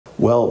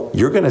Well,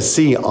 you're going to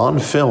see on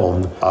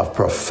film a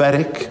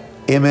prophetic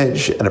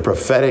image and a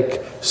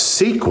prophetic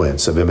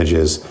sequence of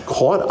images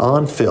caught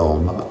on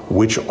film,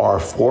 which are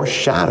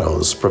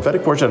foreshadows,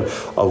 prophetic foreshadows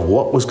of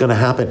what was going to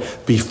happen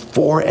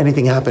before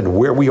anything happened,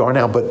 where we are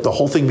now. But the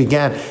whole thing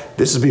began.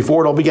 This is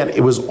before it all began.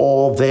 It was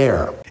all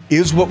there.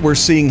 Is what we're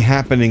seeing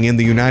happening in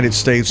the United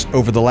States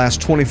over the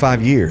last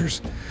 25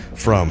 years,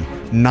 from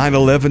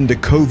 9/11 to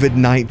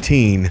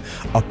COVID-19,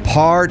 a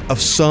part of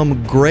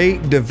some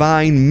great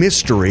divine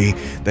mystery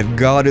that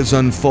God is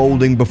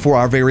unfolding before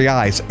our very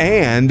eyes?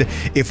 And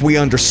if we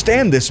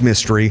understand this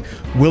mystery,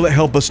 will it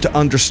help us to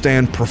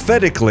understand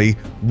prophetically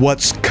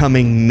what's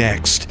coming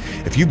next?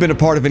 If you've been a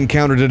part of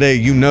Encounter today,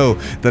 you know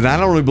that I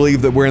don't only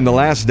believe that we're in the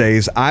last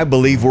days, I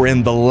believe we're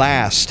in the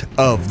last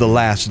of the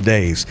last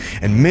days.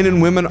 And men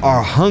and women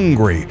are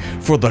hungry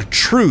for the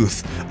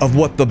truth of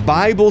what the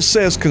Bible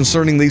says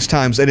concerning these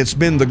times. And it's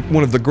been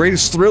one of the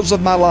greatest thrills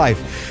of my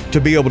life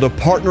to be able to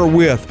partner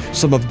with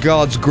some of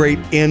God's great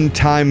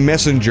end-time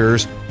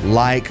messengers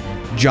like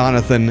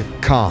Jonathan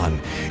Cahn.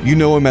 You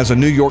know him as a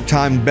New York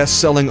Times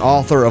best-selling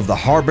author of The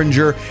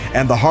Harbinger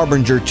and The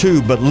Harbinger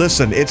 2. But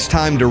listen, it's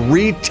time to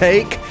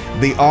retake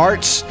the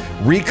arts,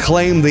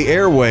 reclaim the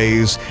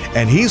airways,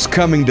 and he's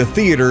coming to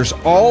theaters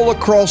all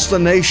across the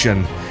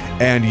nation,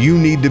 and you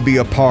need to be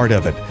a part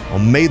of it.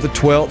 On May the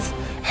 12th,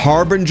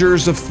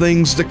 Harbingers of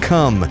Things to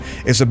Come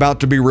is about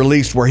to be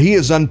released, where he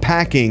is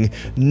unpacking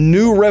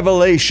new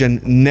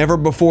revelation never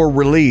before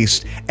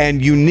released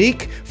and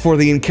unique for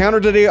the Encounter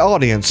Today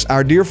audience.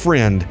 Our dear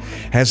friend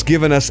has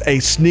given us a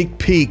sneak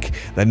peek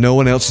that no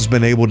one else has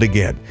been able to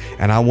get,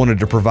 and I wanted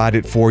to provide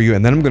it for you.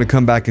 And then I'm going to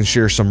come back and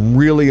share some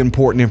really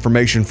important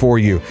information for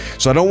you.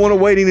 So I don't want to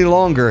wait any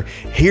longer.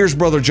 Here's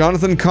Brother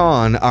Jonathan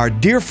Cahn, our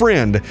dear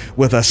friend,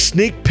 with a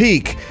sneak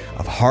peek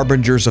of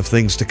Harbingers of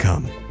Things to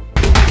Come.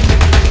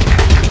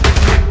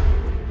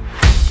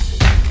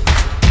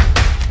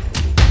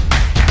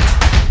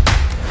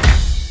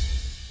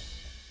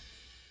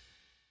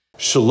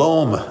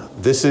 Shalom.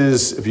 This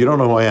is, if you don't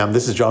know who I am,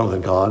 this is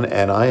Jonathan Cahn,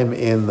 and I am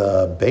in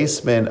the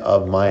basement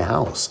of my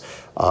house,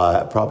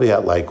 probably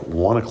at like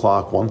 1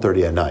 o'clock,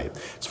 1:30 at night.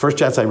 It's the first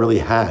chance I really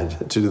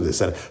had to do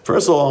this. And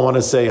first of all, I want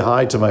to say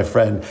hi to my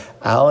friend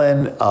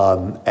Alan,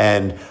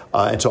 and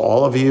to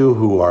all of you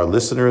who are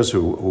listeners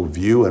who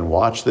view and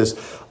watch this.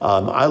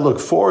 I look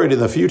forward in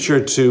the future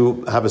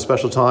to have a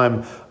special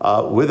time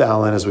with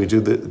Alan as we do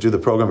the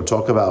program and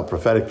talk about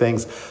prophetic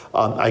things.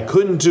 I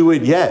couldn't do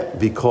it yet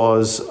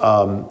because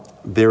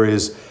there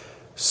is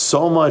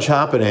so much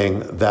happening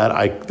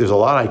that there's a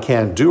lot I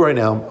can't do right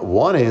now.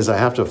 One is I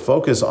have to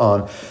focus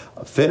on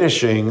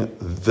finishing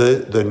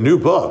the new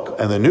book,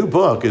 and the new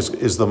book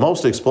is the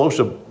most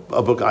explosive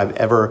book I've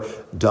ever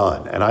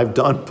done. And I've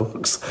done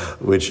books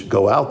which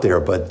go out there,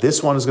 but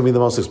this one is going to be the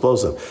most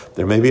explosive.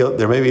 There may be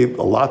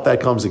a lot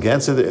that comes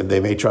against it, and they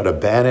may try to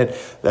ban it.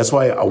 That's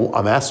why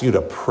I'm asking you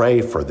to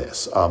pray for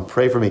this.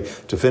 Pray for me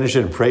to finish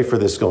it, and pray for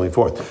this going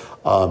forth.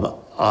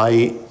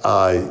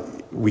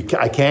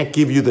 I can't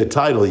give you the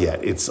title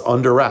yet. It's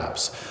under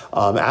wraps.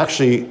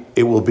 Actually,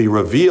 it will be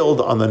revealed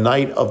on the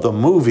night of the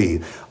movie,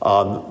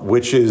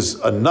 which is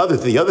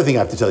the other thing I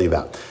have to tell you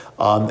about.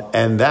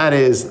 And that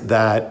is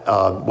that,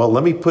 well,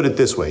 let me put it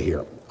this way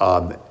here.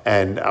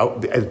 And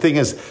the thing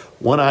is,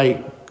 when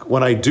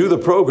I do the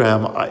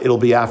program, it'll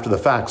be after the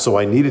fact. So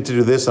I needed to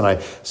do this, and I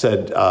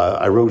said,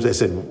 I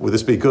said, would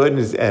this be good?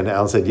 And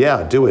Alan said,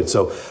 yeah, do it.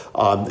 So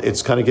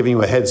it's kind of giving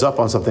you a heads up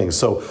on some things.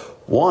 So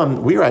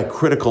one, we are at a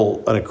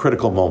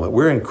critical moment.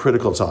 We're in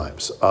critical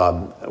times.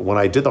 When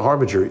I did the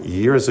Harbinger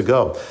years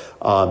ago,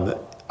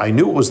 I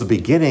knew it was the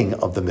beginning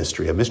of the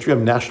mystery, a mystery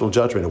of national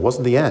judgment. It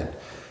wasn't the end.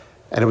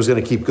 And it was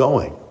going to keep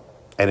going.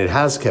 And it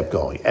has kept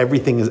going.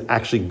 Everything is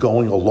actually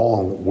going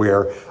along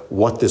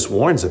what this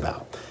warns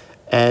about.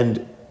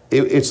 And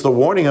it's the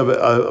warning of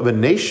a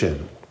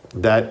nation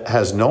that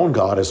has known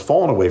God, has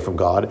fallen away from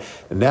God.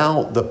 And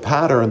now the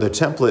pattern, the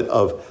template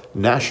of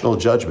national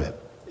judgment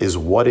is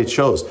what it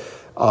shows.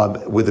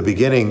 With the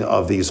beginning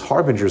of these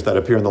harbingers that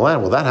appear in the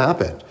land. Well, that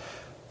happened,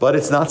 but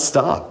it's not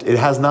stopped. It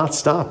has not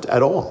stopped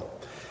at all.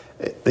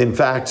 In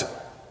fact,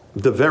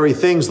 the very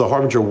things the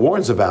harbinger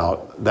warns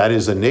about, that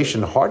is a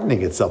nation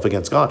hardening itself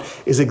against God,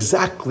 is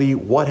exactly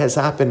what has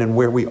happened and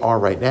where we are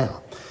right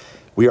now.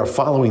 We are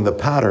following the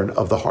pattern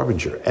of the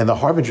harbinger, and the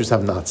harbingers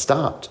have not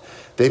stopped.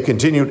 They've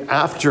continued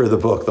after the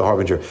book, The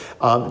Harbinger,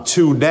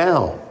 to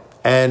now.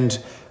 And,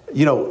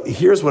 you know,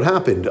 here's what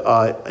happened.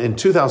 In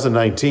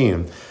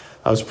 2019,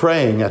 I was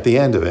praying at the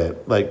end of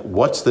it, like,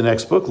 what's the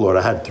next book, Lord?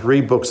 I had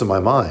 3 books in my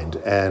mind,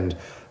 and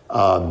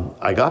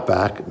I got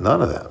back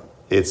none of them.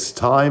 It's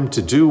time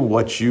to do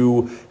what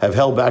you have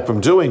held back from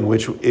doing,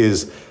 which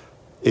is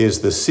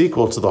the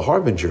sequel to The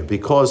Harbinger,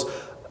 because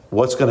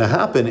what's going to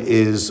happen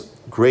is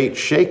great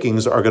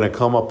shakings are going to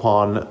come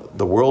upon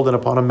the world and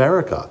upon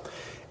America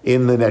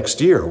in the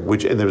next year,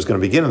 and there was going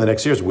to begin in the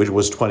next years, which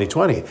was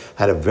 2020.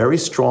 Had a very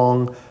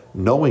strong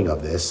knowing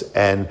of this,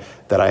 and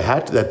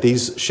that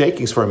these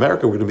shakings for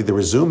America were going to be the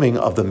resuming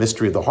of the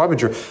mystery of the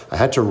Harbinger. I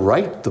had to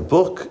write the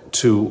book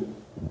to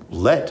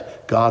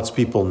let God's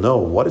people know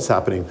what is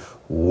happening,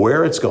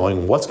 where it's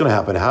going, what's going to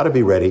happen, how to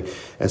be ready.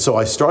 And so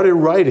I started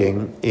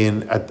writing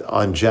in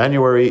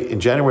January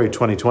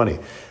 2020,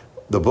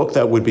 the book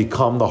that would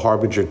become the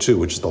Harbinger 2,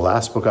 which is the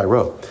last book I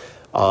wrote.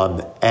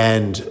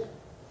 And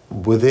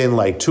within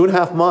like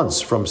 2.5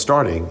 months from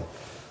starting,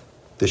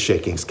 the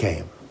shakings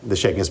came. The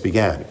shakings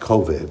began.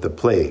 COVID, the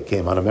plague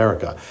came on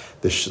America,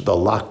 the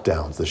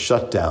lockdowns, the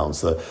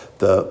shutdowns,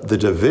 the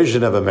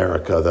division of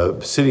America, the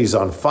cities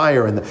on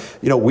fire, and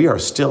we are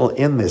still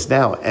in this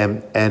now.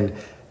 And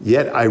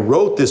yet I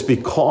wrote this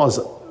because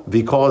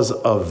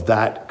of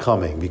that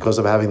coming, because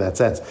of having that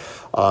sense.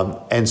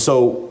 And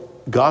so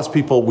God's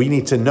people, we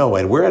need to know,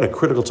 and we're at a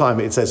critical time.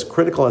 It's as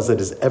critical as it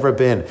has ever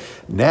been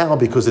now,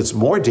 because it's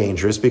more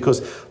dangerous, because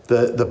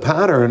the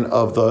pattern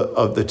of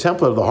the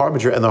template of the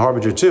Harbinger and the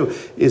Harbinger 2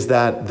 is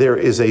that there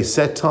is a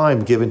set time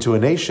given to a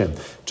nation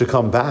to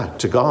come back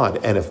to God,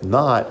 and if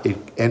not, it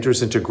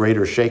enters into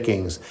greater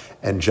shakings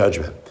and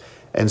judgment.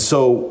 And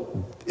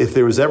so if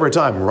there was ever a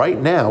time, right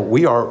now,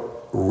 we are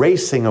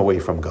racing away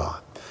from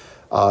God.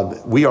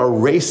 We are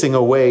racing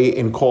away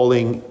in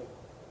calling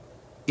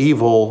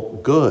evil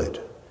good,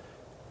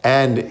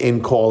 and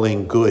in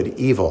calling good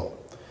evil.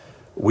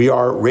 We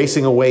are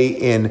racing away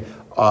in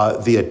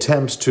the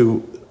attempts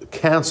to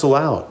cancel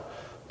out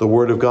the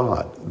Word of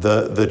God,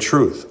 the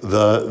truth,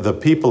 the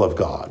people of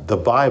God, the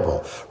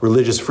Bible,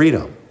 religious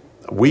freedom.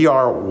 We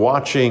are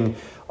watching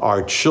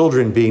our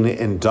children being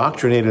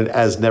indoctrinated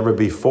as never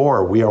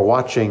before. We are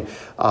watching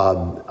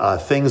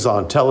things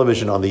on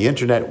television, on the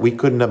internet we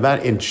couldn't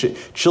imagine, in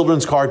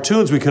children's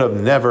cartoons we could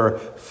have never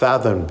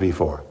fathomed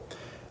before.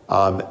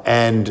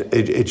 And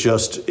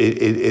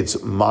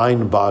it's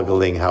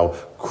mind-boggling how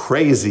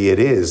crazy it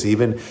is,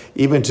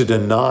 even to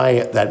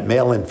deny that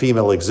male and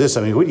female exist.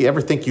 I mean, would you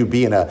ever think you'd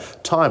be in a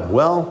time?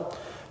 Well,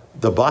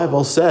 the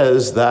Bible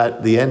says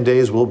that the end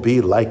days will be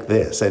like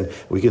this, and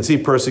we can see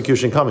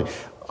persecution coming.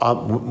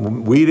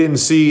 We didn't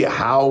see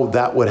how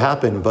that would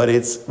happen, but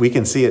we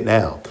can see it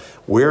now.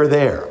 We're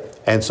there.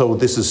 And so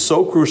this is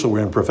so crucial. We're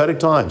in prophetic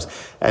times.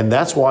 And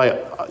that's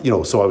why,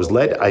 so I was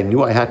led, I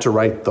knew I had to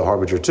write the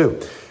Harbinger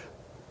 2.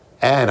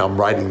 And I'm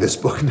writing this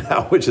book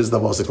now, which is the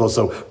most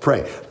explosive, so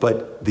pray.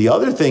 But the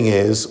other thing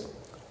is,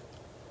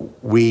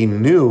 we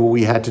knew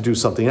we had to do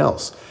something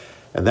else.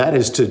 And that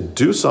is to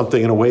do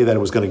something in a way that it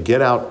was going to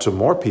get out to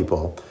more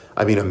people,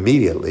 I mean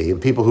immediately,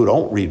 and people who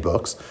don't read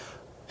books,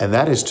 and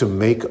that is to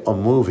make a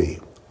movie.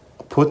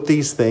 Put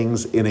these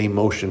things in a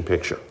motion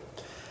picture,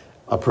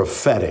 a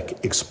prophetic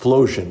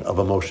explosion of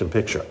a motion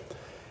picture.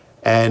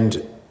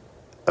 And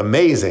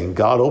amazing,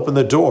 God opened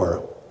the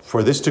door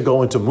for this to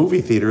go into movie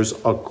theaters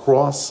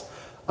across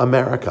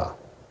America.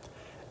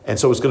 And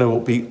so it's going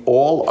to be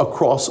all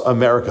across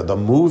America. The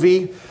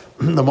movie,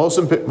 the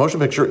motion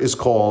picture is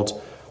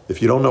called,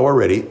 if you don't know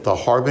already, The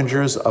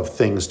Harbingers of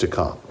Things to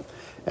Come.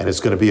 And it's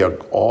going to be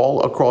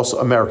all across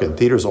America, in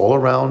theaters all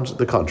around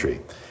the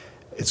country.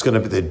 It's going to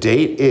be, the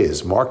date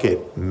is, mark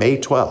it, May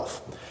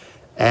 12th.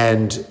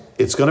 And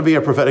it's going to be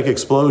a prophetic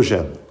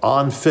explosion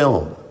on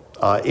film,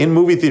 in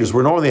movie theaters.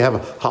 We normally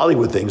have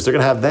Hollywood things. They're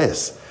going to have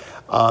this.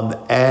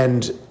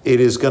 And it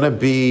is going to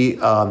be,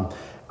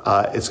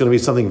 it's going to be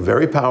something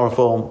very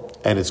powerful,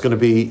 and it's going to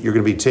be, you're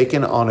going to be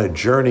taken on a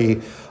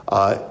journey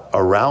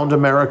around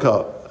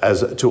America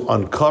as to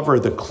uncover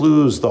the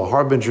clues, the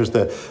harbingers,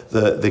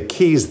 the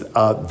keys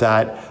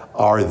that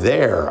are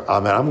there.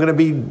 And I'm going to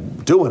be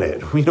doing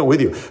it,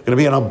 with you. Going to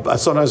be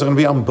sometimes I'm going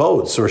to be on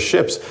boats or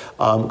ships,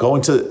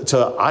 going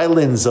to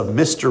islands of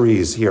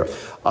mysteries here.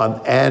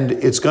 And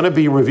it's going to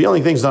be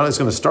revealing things. Not it's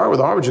going to start with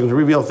the Harbinger. It's going to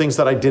reveal things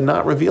that I did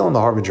not reveal in the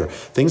Harbinger,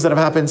 things that have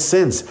happened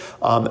since,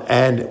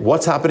 and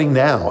what's happening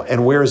now,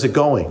 and where is it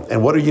going,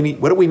 and what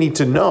do we need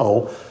to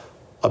know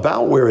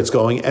about where it's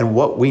going, and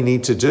what we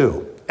need to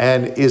do,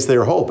 and is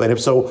there hope, and if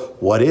so,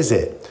 what is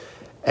it?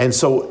 And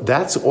so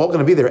that's all going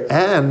to be there,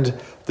 and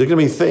there are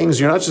going to be things,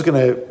 you're not just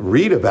going to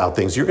read about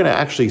things, you're going to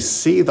actually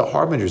see the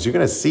harbingers, you're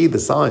going to see the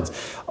signs.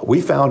 We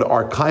found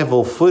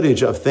archival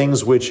footage of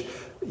things which,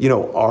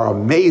 are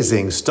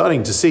amazing,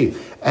 stunning to see.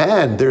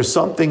 And there's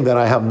something that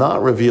I have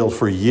not revealed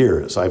for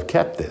years. I've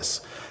kept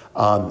this.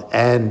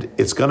 And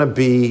it's going to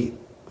be,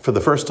 for the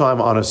first time,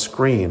 on a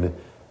screen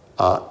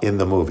in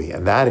the movie.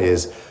 And that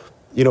is,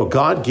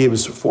 God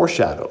gives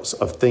foreshadows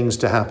of things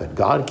to happen.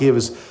 God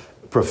gives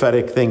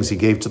prophetic things. He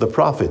gave to the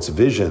prophets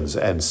visions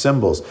and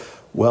symbols.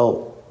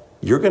 Well,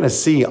 you're going to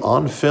see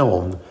on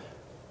film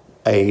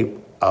a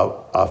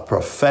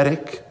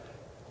prophetic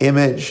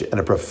image and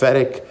a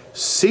prophetic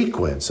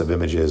sequence of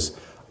images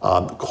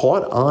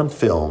caught on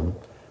film,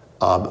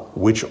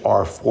 which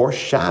are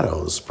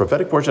foreshadows,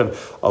 prophetic foreshadows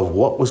of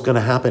what was going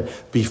to happen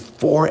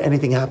before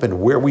anything happened,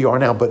 where we are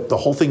now. But the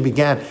whole thing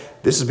began.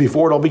 This is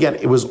before it all began.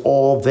 It was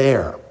all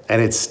there, and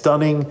it's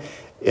stunning.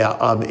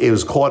 It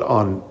was caught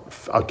on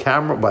a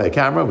camera.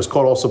 It was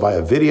caught also by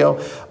a video,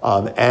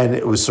 and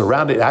it was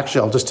surrounded.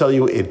 Actually, I'll just tell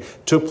you, it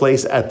took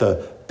place at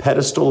the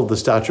pedestal of the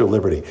Statue of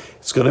Liberty.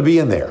 It's going to be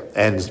in there,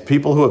 and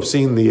people who have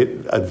seen the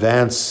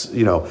advance,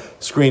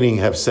 screening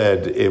have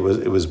said it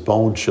was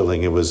bone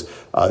chilling. It was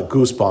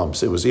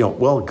goosebumps. It was,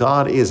 well,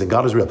 God is, and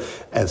God is real,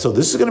 and so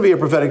this is going to be a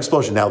prophetic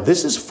explosion. Now,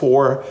 this is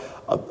for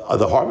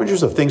the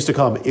Harbingers of Things to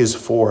Come. Is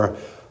for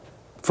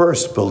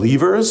first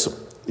believers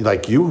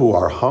like you who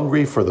are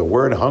hungry for the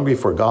Word, hungry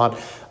for God,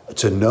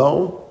 to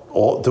know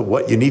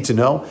what you need to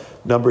know.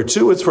 Number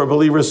two, it's for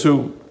believers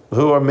who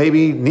are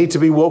maybe need to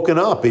be woken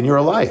up in your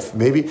life.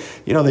 Maybe,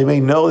 they may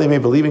know, they may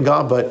believe in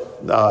God,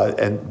 but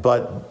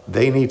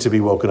they need to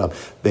be woken up.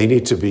 They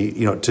need to be,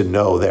 to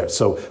know there.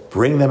 So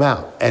bring them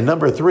out. And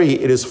number three,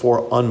 it is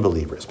for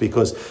unbelievers,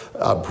 because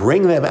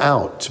bring them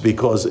out,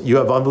 because you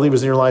have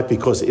unbelievers in your life,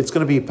 because it's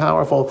going to be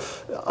powerful.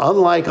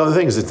 Unlike other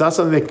things, it's not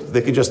something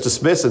they can just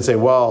dismiss and say,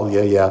 well,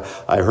 yeah,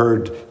 I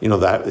heard,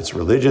 that it's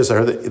religious. I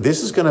heard that.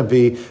 This is going to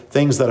be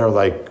things that are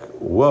like,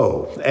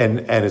 whoa, and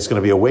it's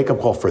going to be a wake-up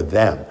call for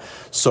them.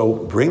 So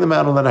bring them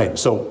out on the night.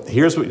 So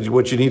here's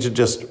what you need to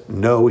just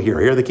know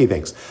here. Here are the key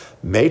things.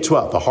 May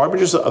 12th, the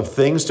Harbingers of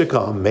Things to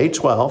Come, May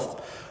 12th.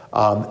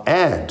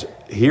 And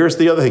here's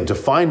the other thing. To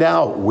find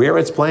out where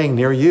it's playing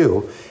near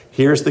you,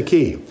 here's the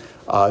key.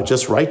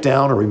 Just write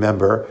down or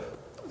remember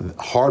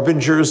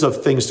Harbingers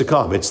of Things to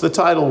Come. It's the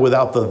title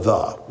without the,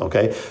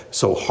 okay?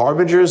 So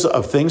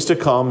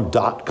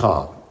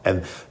harbingersofthingstocome.com.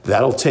 And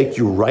that'll take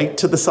you right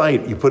to the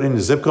site. You put in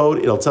the zip code,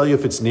 it'll tell you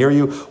if it's near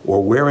you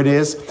or where it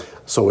is.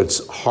 So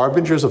it's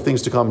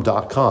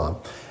harbingersofthingstocome.com.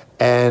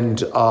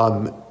 And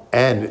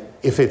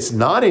if it's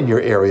not in your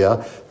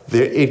area,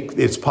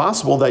 it's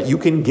possible that you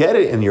can get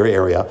it in your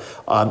area.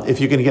 If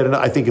you can get it,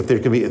 I think if there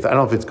can be, I don't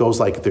know if it goes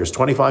like, if there's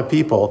 25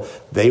 people,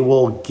 they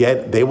will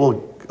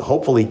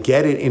hopefully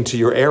get it into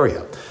your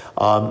area.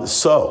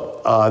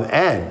 So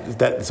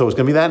it's going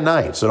to be that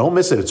night. So don't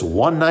miss it. It's a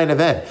one-night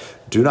event.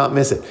 Do not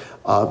miss it.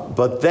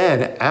 But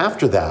then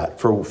after that,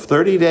 for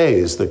 30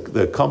 days,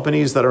 the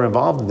companies that are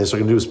involved in this are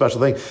going to do a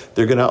special thing.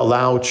 They're going to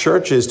allow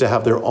churches to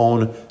have their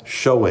own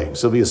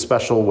showings. There'll be a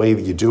special way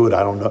that you do it.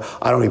 I don't know.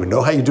 I don't even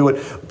know how you do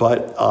it,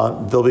 but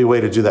there'll be a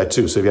way to do that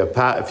too. So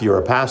if you're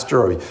a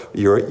pastor or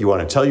you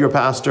want to tell your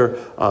pastor,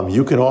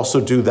 you can also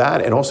do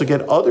that and also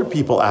get other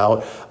people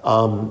out,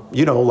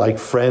 like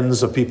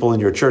friends of people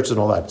in your church and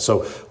all that. So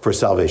for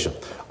salvation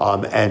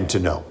and to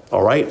know.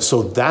 All right.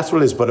 So that's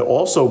what it is. But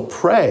also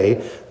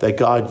pray that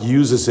God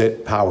uses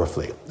it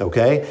powerfully.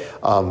 Okay.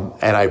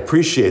 And I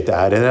appreciate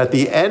that. And at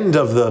the end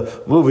of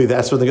the movie,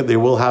 that's when they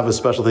will have a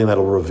special thing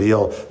that'll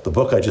reveal the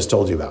book I just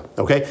told you about.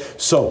 Okay.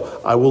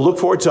 So I will look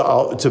forward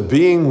to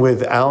being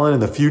with Alan in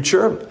the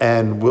future,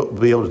 and we'll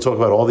be able to talk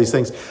about all these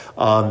things.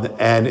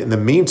 And in the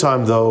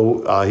meantime,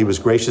 though, he was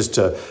gracious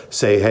to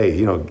say, hey,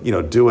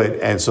 do it.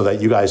 And so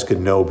that you guys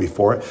could know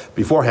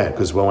beforehand,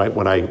 because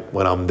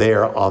when I'm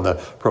there on the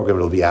program,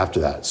 it'll be after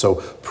that. So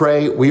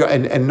pray.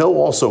 And know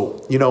also,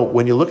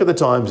 when you look at the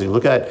times and you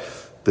look at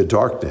the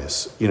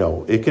darkness,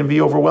 it can be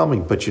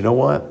overwhelming, but you know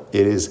what?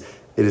 It is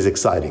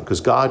exciting,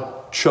 because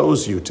God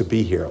chose you to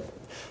be here,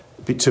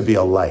 to be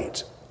a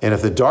light. And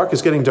if the dark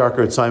is getting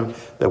darker, it's time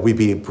that we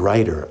be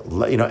brighter.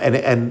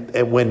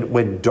 And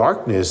when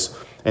darkness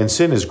and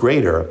sin is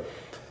greater,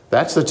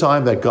 that's the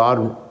time that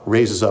God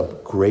raises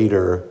up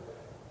greater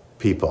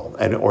people,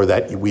 or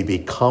that we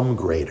become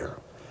greater.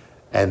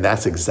 And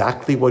that's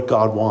exactly what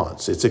God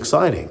wants. It's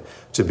exciting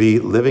to be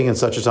living in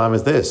such a time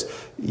as this.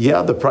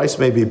 Yeah, the price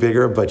may be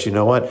bigger, but you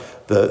know what?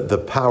 The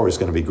power is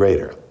going to be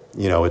greater.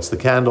 It's the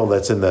candle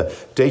that's in the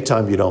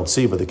daytime you don't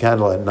see, but the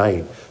candle at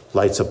night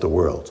lights up the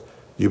world.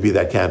 You be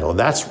that candle. And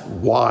that's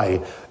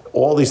why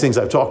all these things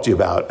I've talked to you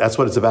about, that's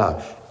what it's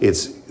about.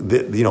 It's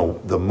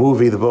the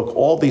movie, the book,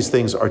 all these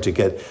things are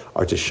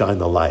to shine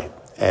the light,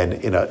 and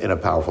in a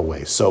powerful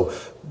way. So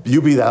you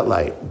be that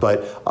light.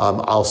 But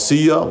I'll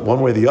see you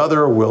one way or the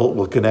other.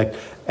 We'll connect.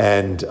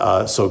 And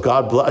so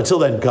until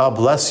then, God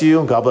bless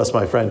you. God bless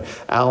my friend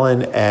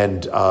Alan,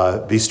 and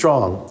be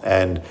strong.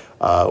 And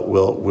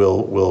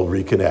we'll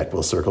reconnect.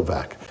 We'll circle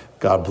back.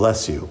 God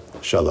bless you.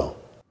 Shalom.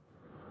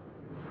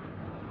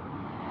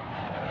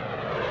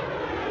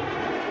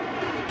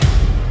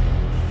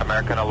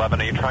 American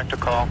 11, are you trying to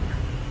call?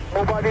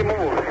 Nobody move.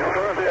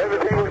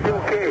 Everything will be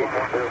okay.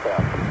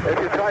 If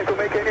you try to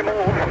make any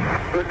move,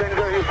 you'll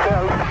danger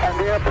yourself and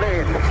the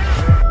airplane.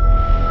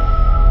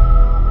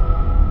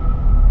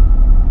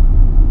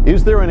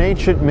 Is there an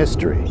ancient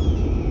mystery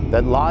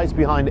that lies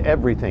behind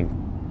everything?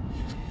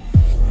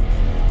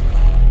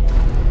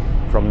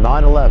 From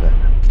 9/11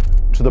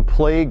 to the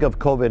plague of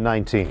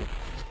COVID-19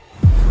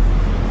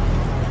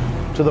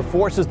 to the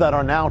forces that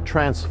are now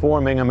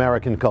transforming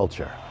American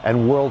culture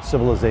and world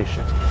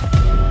civilization.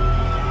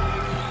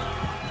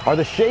 Are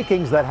the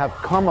shakings that have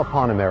come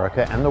upon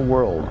America and the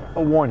world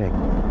a warning,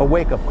 a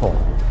wake-up call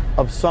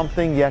of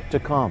something yet to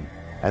come,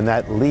 and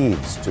that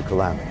leads to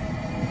calamity?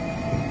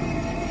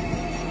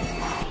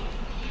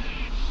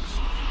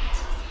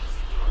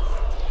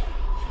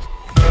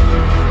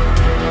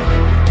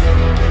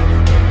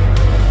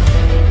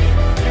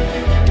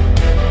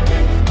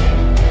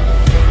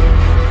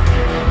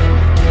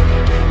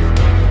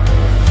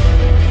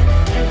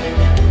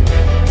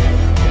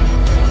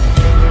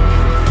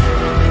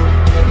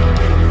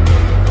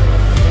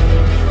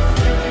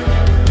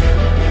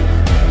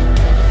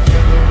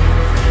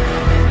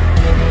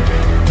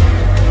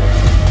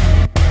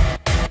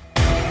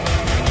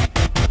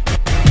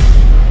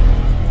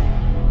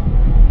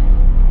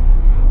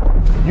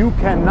 You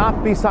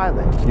cannot be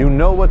silent. You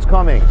know what's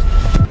coming.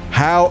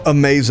 How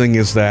amazing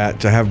is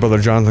that to have Brother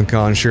Jonathan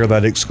Cahn share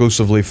that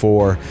exclusively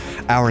for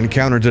our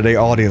Encounter Today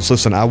audience?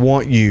 Listen, I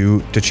want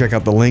you to check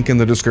out the link in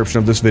the description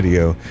of this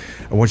video.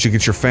 I want you to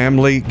get your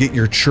family, get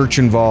your church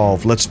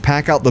involved. Let's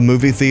pack out the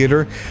movie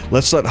theater.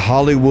 Let's let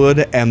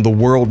Hollywood and the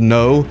world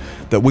know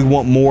that we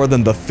want more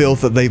than the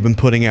filth that they've been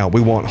putting out.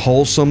 We want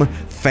wholesome,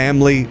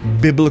 family,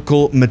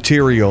 biblical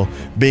material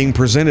being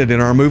presented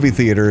in our movie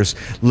theaters.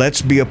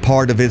 Let's be a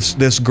part of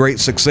this great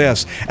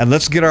success. And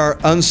let's get our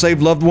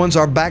unsaved loved ones,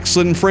 our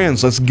backslidden friends,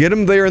 let's get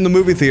them there in the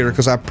movie theater,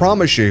 because I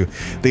promise you,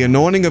 the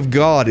anointing of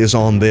God is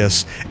on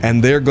this,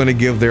 and they're going to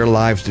give their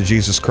lives to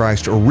Jesus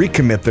Christ or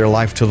recommit their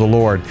life to the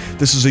Lord.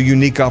 This is a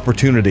unique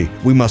opportunity.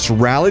 We must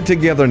rally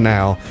together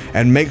now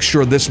and make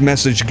sure this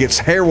message gets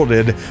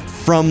heralded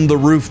from the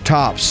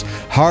rooftops.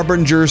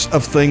 Harbingers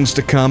of things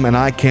to come, and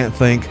I can't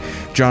thank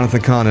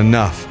Jonathan Cahn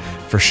enough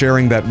for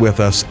sharing that with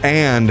us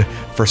and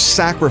for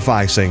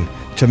sacrificing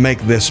to make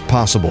this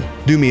possible.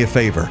 Do me a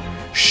favor,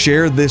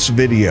 share this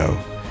video,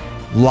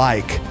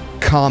 like,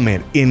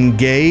 comment,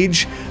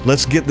 engage.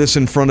 Let's get this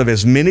in front of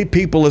as many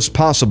people as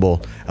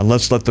possible, and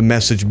let's let the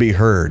message be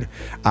heard.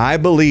 I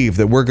believe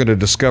that we're going to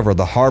discover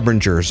the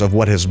harbingers of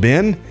what has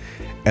been,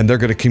 and they're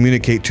going to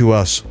communicate to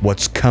us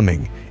what's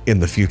coming in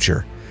the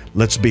future.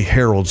 Let's be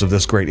heralds of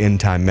this great end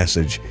time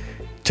message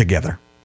together.